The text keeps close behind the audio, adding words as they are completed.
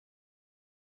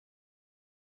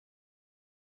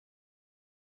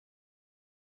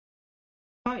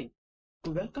Hi,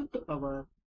 welcome to our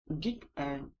Git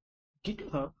and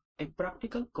GitHub, a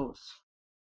practical course.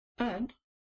 And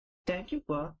thank you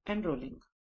for enrolling.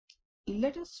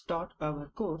 Let us start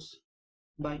our course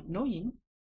by knowing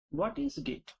what is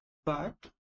Git. But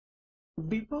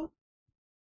before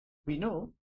we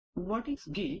know what is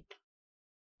Git,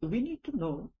 we need to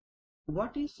know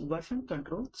what is version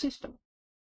control system.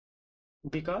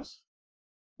 Because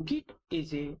Git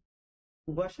is a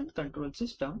version control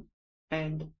system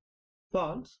and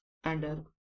falls under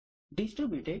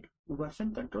distributed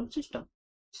version control system.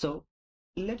 So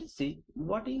let us see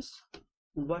what is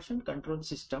version control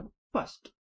system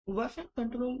first. Version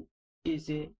control is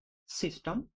a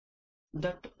system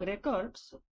that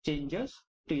records changes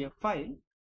to a file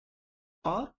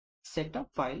or set of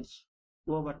files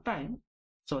over time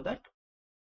so that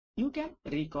you can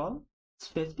recall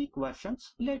specific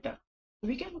versions later.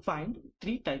 We can find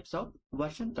three types of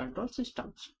version control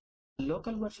systems: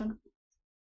 local version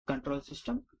control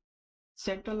system,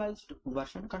 centralized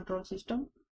version control system,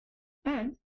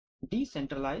 and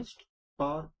decentralized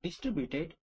or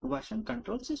distributed version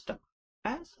control system.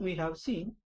 As we have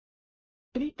seen,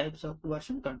 three types of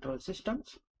version control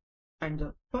systems, and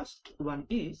the first one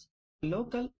is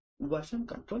local version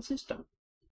control system.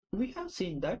 We have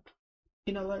seen that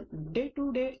in our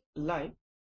day-to-day life,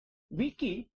 we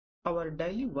keep our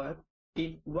daily work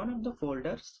in one of the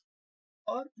folders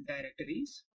or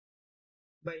directories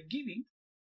by giving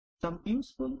some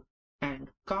useful and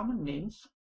common names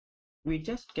we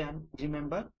just can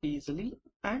remember easily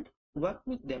and work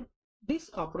with them.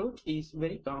 This approach is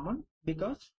very common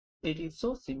because it is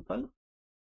so simple,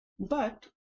 but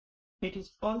it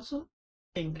is also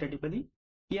incredibly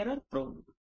error prone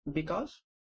because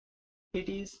it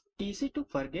is easy to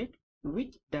forget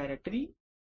which directory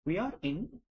we are in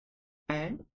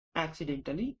and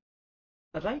accidentally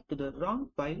write to the wrong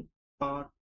file or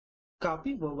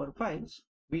copy over files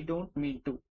we don't mean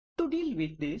to. To deal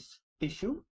with this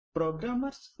issue,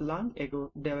 programmers long ago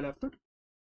developed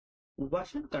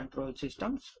version control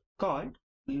systems called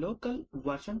local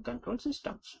version control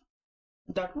systems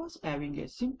that was having a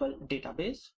simple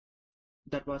database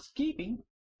that was keeping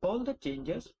all the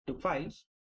changes to files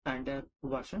under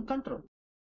version control.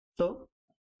 So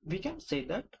we can say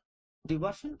that the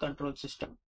version control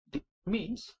system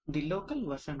means the local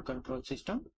version control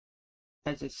system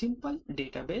has a simple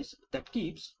database that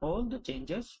keeps all the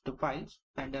changes to files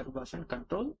under version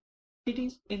control. It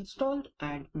is installed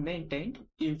and maintained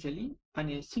usually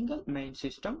on a single main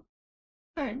system,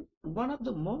 and one of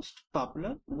the most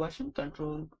popular version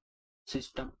control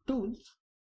system tools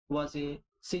was a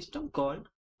system called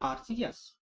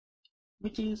RCS,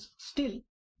 which is still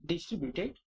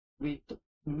distributed with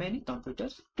many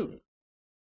computers today.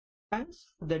 As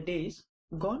the days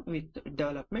gone with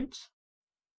developments,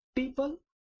 people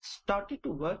started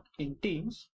to work in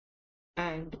teams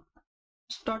and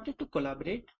started to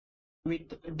collaborate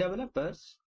with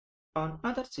developers on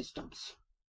other systems.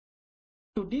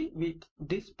 To deal with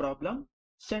this problem,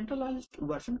 centralized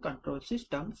version control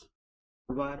systems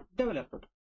were developed.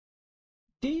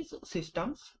 These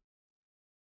systems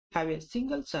have a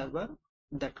single server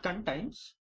that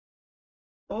contains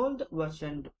all the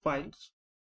versioned files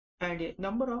and a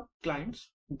number of clients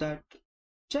that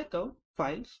check out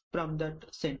files from that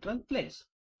central place.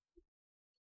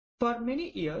 For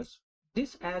many years,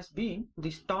 this has been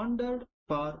the standard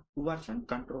for version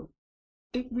control.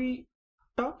 If we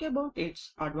talk about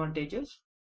its advantages,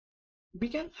 we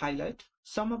can highlight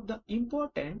some of the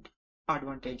important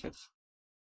advantages.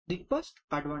 The first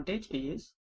advantage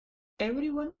is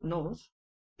everyone knows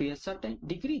to a certain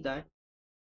degree that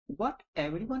what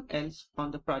everyone else on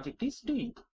the project is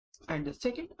doing. And the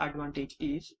second advantage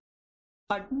is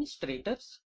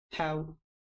administrators have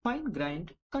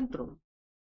fine-grained control.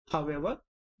 However,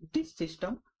 this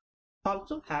system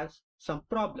also has some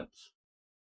problems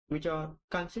which are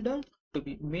considered to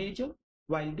be major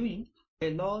while doing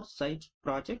a large size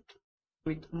project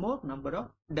with more number of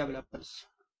developers.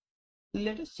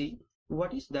 Let us see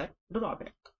what is that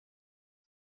drawback.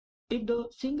 If the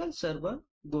single server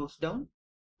goes down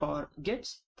or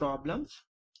gets problems,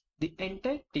 the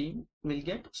entire team will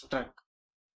get struck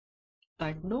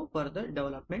and no further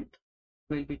development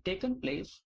will be taken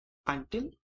place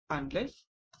unless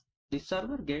the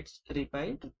server gets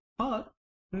repaired or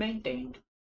maintained.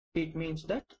 It means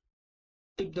that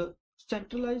if the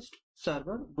centralized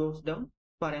server goes down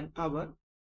for an hour,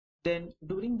 then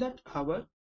during that hour,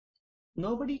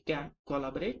 nobody can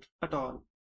collaborate at all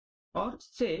or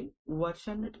save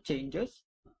version changes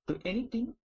to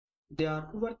anything they are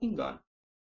working on.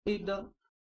 If the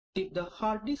If the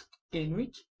hard disk in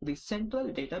which the central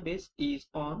database is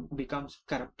on becomes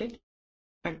corrupted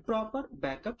and proper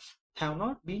backups have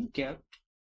not been kept,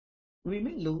 we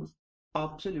may lose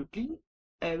absolutely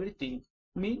everything,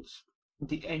 means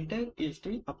the entire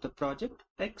history of the project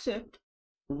except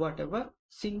whatever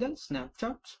single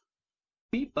snapshots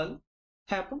people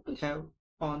happen to have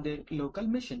on their local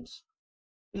machines.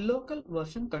 Local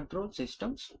version control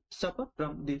systems suffer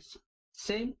from this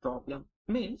same problem,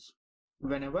 means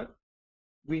whenever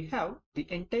we have the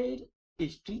entire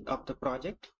history of the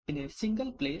project in a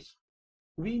single place,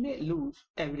 we may lose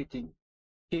everything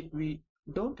if we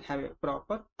don't have a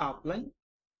proper offline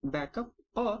backup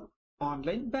or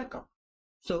online backup.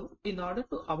 So in order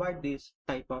to avoid this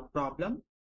type of problem,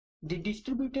 the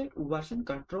distributed version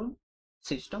control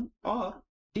system or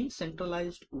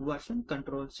decentralized version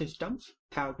control systems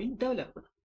have been developed.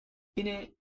 In a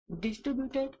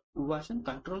distributed version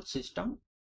control system,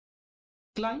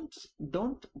 clients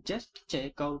don't just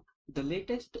check out the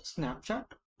latest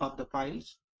snapshot of the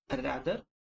files, rather,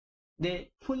 they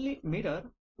fully mirror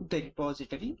the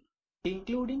repository,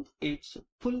 including its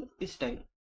full style.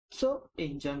 So,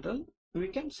 in general, we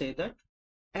can say that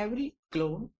every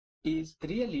clone is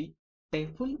really a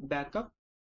full backup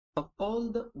of all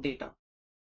the data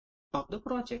of the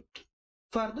project.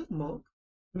 Furthermore,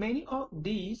 many of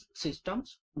these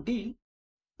systems deal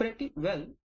pretty well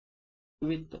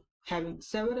with having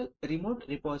several remote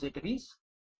repositories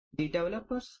the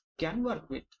developers can work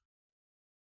with.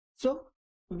 So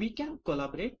we can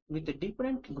collaborate with the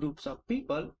different groups of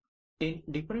people in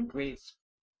different ways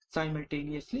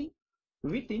simultaneously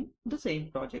within the same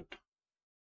project.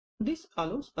 This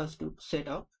allows us to set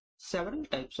up several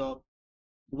types of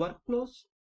workflows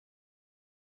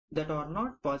that are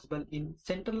not possible in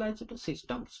centralized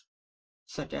systems,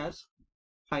 such as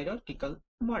hierarchical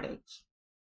models.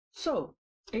 So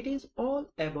it is all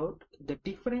about the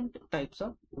different types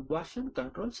of version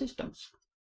control systems.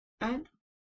 And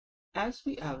as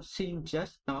we have seen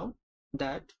just now,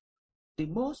 that the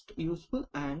most useful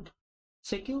and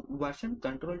secure version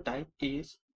control type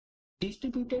is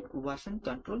distributed version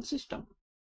control system.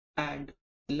 And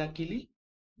luckily,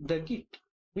 the Git,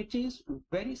 which is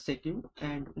very secure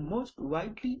and most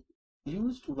widely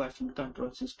used version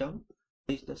control system,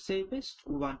 is the safest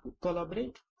one to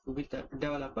collaborate with the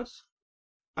developers,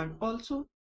 and also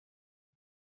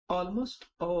almost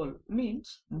all,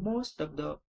 means most of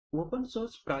the open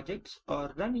source projects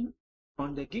are running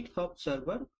on the GitHub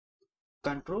server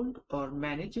controlled or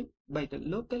managed by the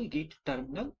local Git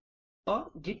terminal or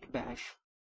Git bash,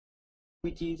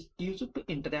 which is used to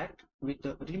interact with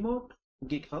the remote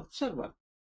GitHub server.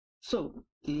 So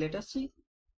let us see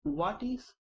what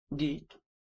is Git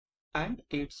and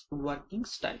its working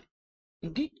style.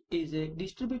 Git is a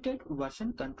distributed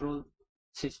version control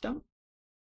system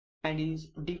and is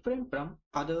different from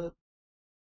other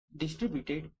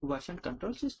distributed version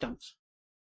control systems.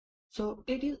 So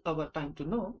it is our time to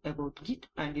know about Git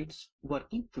and its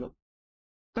working flow.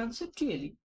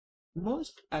 Conceptually,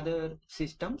 most other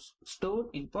systems store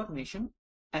information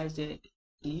as a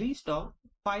list of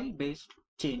file-based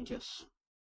changes.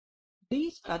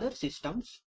 These other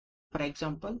systems, for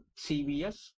example,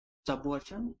 CVS,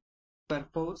 Subversion,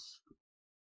 Perforce,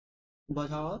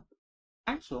 Bazaar,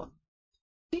 and so on,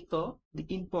 because the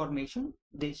information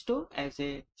they store as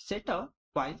a set of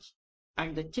files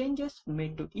and the changes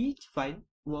made to each file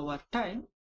over time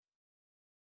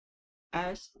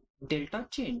as delta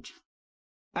change.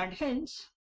 And hence,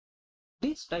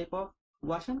 this type of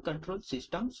version control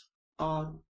systems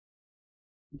are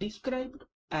described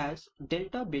as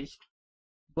delta-based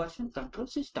version control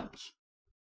systems.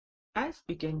 As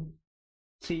we can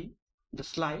see the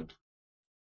slide,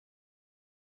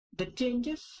 the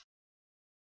changes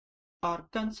are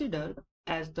considered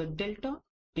as the delta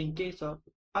in case of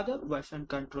other version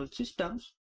control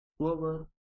systems over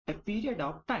a period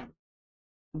of time.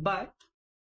 But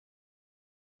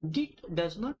Git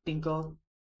does not think of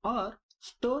or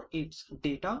store its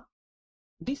data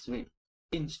this way.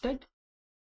 Instead,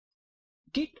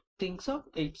 Git thinks of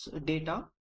its data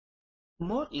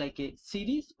more like a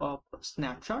series of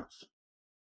snapshots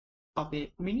of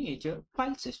a miniature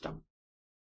file system,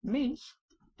 means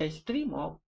a stream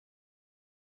of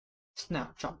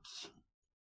snapshots.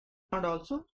 And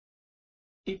also,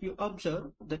 if you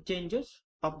observe the changes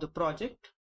of the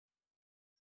project,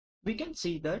 we can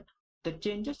see that the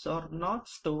changes are not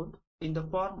stored in the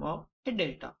form of a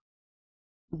delta,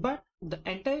 but the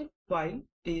entire file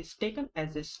is taken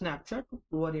as a snapshot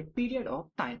over a period of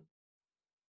time.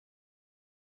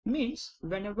 Means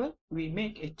whenever we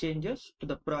make a changes to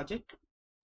the project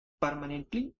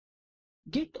permanently,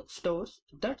 Git stores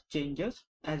that changes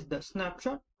as the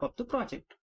snapshot of the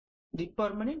project. The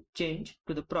permanent change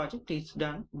to the project is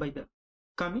done by the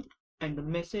commit and the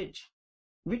message,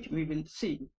 which we will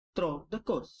see throughout the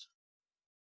course.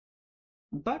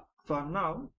 But for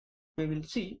now, we will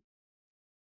see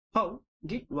how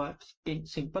Git works in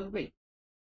simple way.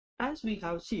 As we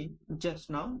have seen just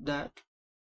now that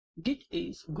Git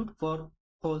is good for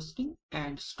hosting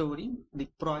and storing the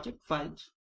project files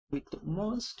with the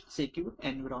most secure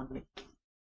environment.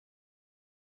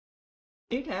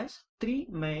 It has three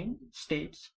main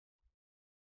states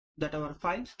that our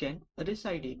files can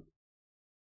reside in: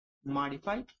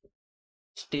 modified,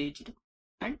 staged,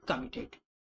 and committed.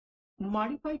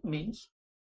 Modified means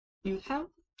you have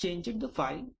changed the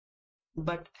file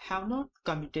but have not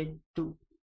committed to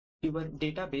your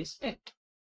database yet.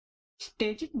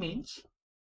 Staged means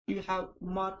you have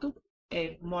marked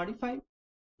a modified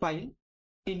file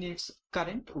in its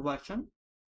current version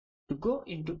to go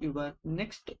into your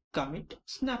next commit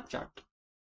snapshot.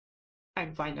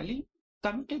 And finally,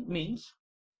 committed means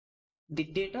the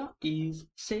data is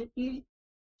safely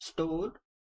stored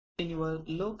in your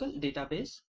local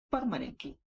database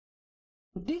permanently.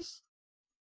 This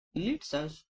leads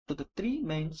us to the three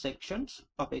main sections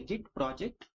of a Git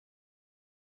project,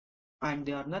 and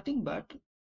they are nothing but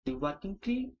the working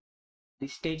tree, the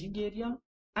staging area,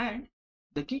 and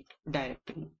the Git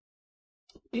directory.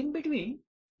 In between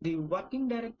the working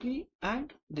directory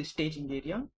and the staging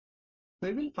area,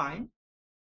 we will find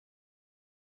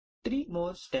three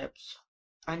more steps: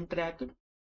 untracked,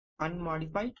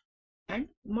 unmodified, and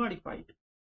modified.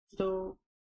 So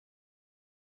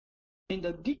in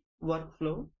the Git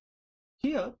workflow,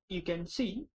 here you can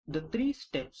see the three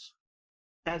steps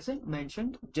as I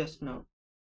mentioned just now: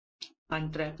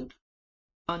 untracked,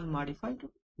 unmodified,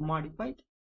 modified,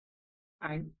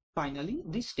 and finally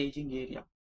the staging area.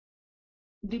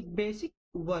 The basic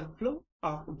workflow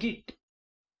of Git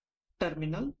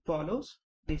terminal follows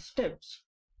the steps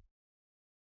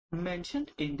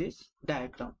mentioned in this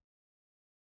diagram.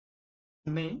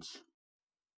 Means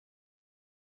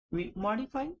we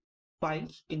modify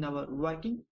files in our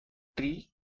working tree.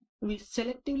 We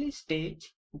selectively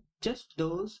stage just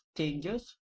those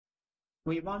changes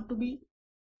we want to be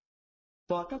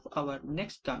part of our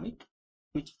next commit,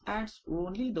 which adds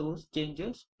only those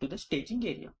changes to the staging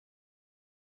area.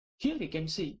 Here you can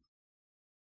see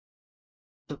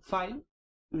the file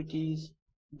which is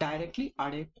directly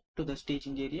added to the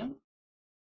staging area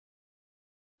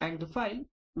and the file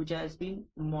which has been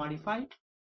modified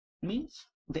means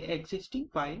the existing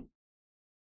file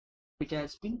which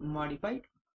has been modified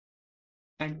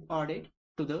and added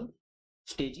to the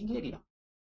staging area.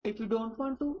 If you don't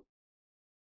want to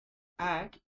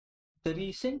add the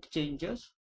recent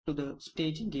changes to the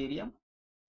staging area,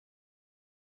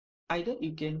 either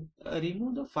you can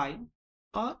remove the file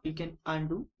or you can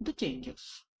undo the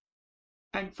changes.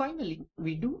 And finally,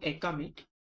 we do a commit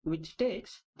which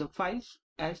takes the files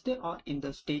as they are in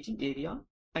the staging area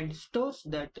and stores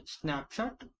that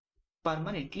snapshot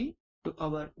permanently to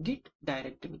our Git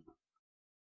directory.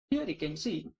 Here you can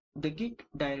see the Git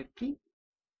directory,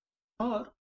 or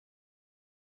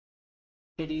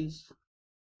it is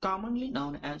commonly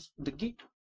known as the Git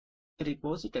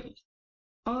repository,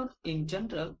 or in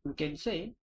general we can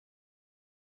say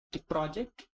the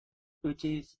project which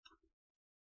is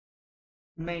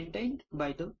maintained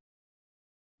by the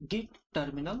Git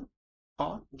terminal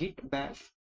or Git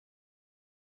bash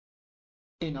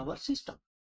in our system.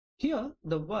 Here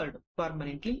the word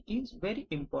permanently is very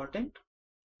important.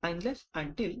 Unless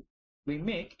until we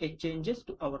make a changes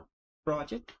to our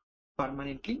project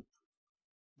permanently,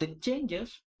 the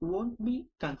changes won't be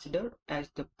considered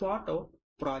as the part of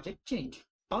project change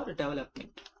or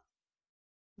development.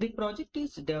 The project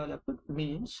is developed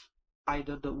means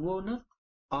either the owner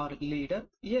or leader,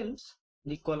 else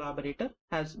the collaborator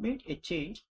has made a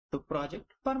change to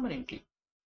project permanently.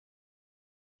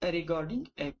 Regarding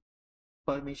a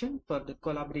permission for the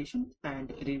collaboration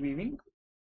and reviewing,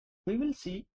 we will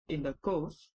see in the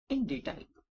course in detail.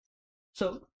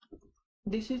 So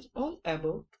this is all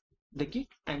about the Git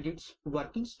and its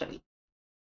working style.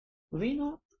 We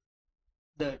know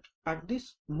that at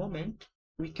this moment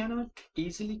we cannot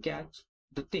easily catch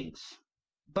the things,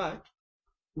 but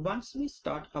once we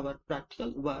start our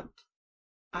practical work,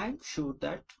 I am sure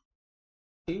that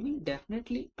you will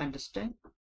definitely understand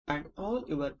and all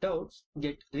your doubts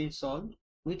get resolved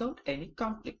without any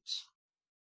conflicts.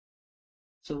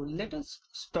 So let us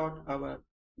start our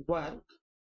work,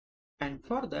 and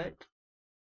for that,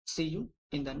 see you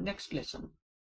in the next lesson.